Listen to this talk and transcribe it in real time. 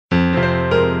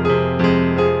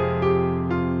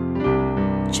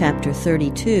Chapter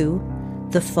 32,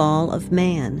 The Fall of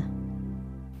Man.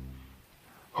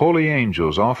 Holy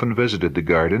angels often visited the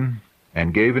garden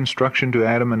and gave instruction to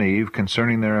Adam and Eve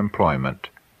concerning their employment,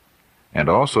 and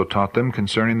also taught them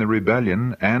concerning the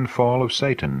rebellion and fall of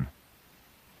Satan.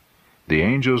 The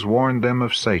angels warned them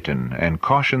of Satan and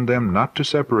cautioned them not to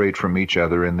separate from each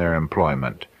other in their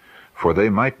employment, for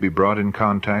they might be brought in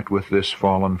contact with this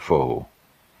fallen foe.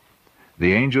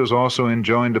 The angels also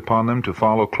enjoined upon them to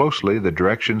follow closely the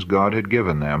directions God had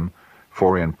given them,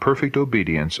 for in perfect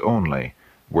obedience only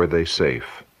were they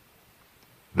safe.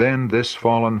 Then this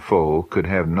fallen foe could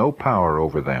have no power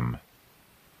over them.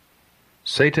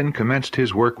 Satan commenced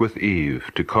his work with Eve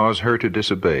to cause her to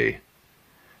disobey.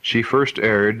 She first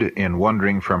erred in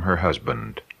wandering from her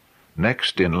husband,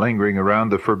 next in lingering around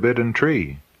the forbidden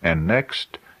tree, and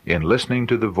next in listening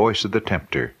to the voice of the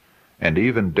tempter, and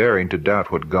even daring to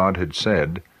doubt what God had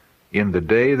said, "In the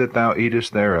day that thou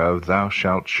eatest thereof thou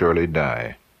shalt surely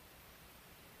die."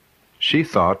 She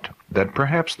thought that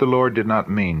perhaps the Lord did not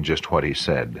mean just what he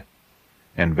said,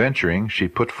 and venturing she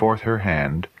put forth her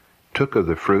hand, took of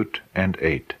the fruit, and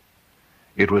ate.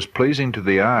 It was pleasing to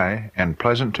the eye, and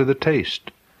pleasant to the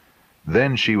taste.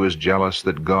 Then she was jealous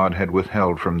that God had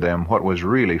withheld from them what was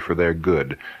really for their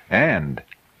good, and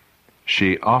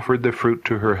she offered the fruit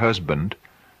to her husband,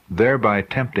 thereby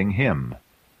tempting him.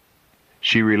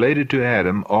 She related to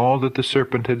Adam all that the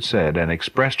serpent had said, and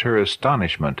expressed her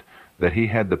astonishment that he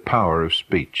had the power of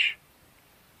speech.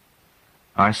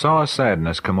 I saw a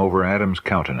sadness come over Adam's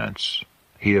countenance.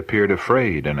 He appeared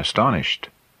afraid and astonished.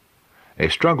 A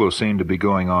struggle seemed to be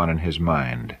going on in his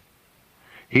mind.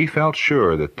 He felt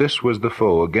sure that this was the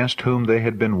foe against whom they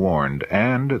had been warned,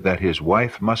 and that his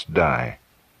wife must die.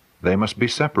 They must be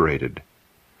separated.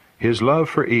 His love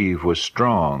for Eve was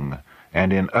strong,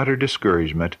 and in utter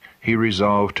discouragement he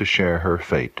resolved to share her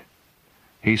fate.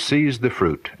 He seized the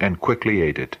fruit and quickly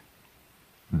ate it.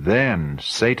 Then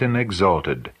Satan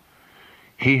exulted.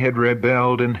 He had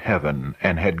rebelled in heaven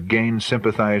and had gained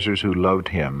sympathizers who loved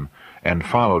him and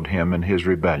followed him in his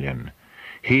rebellion.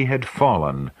 He had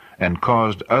fallen and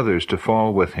caused others to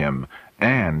fall with him,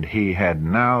 and he had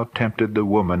now tempted the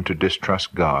woman to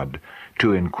distrust God,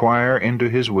 to inquire into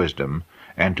his wisdom,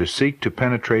 and to seek to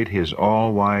penetrate his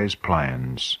all-wise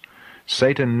plans.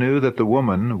 Satan knew that the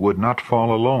woman would not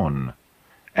fall alone.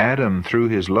 Adam, through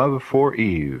his love for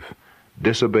Eve,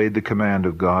 disobeyed the command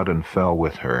of God and fell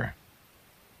with her.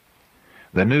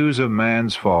 The news of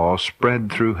man's fall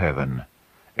spread through heaven.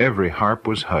 Every harp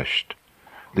was hushed.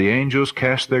 The angels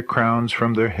cast their crowns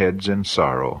from their heads in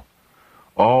sorrow.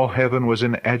 All heaven was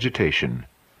in agitation.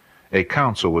 A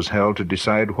council was held to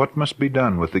decide what must be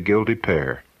done with the guilty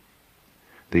pair.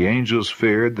 The angels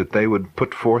feared that they would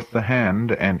put forth the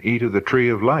hand and eat of the tree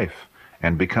of life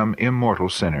and become immortal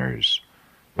sinners.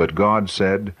 But God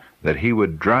said that he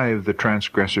would drive the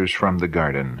transgressors from the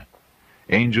garden.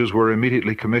 Angels were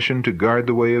immediately commissioned to guard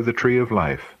the way of the tree of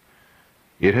life.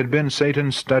 It had been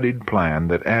Satan's studied plan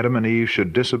that Adam and Eve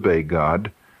should disobey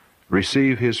God,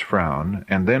 receive his frown,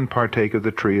 and then partake of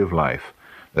the tree of life,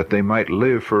 that they might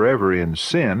live forever in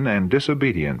sin and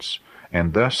disobedience,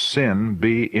 and thus sin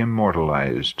be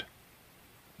immortalized.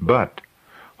 But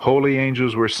holy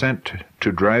angels were sent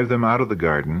to drive them out of the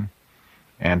garden,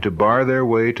 and to bar their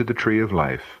way to the tree of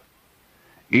life.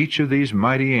 Each of these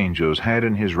mighty angels had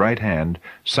in his right hand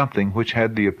something which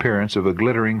had the appearance of a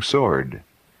glittering sword.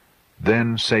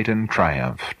 Then Satan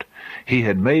triumphed. He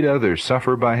had made others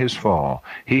suffer by his fall.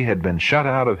 He had been shut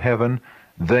out of heaven,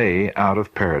 they out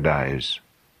of paradise.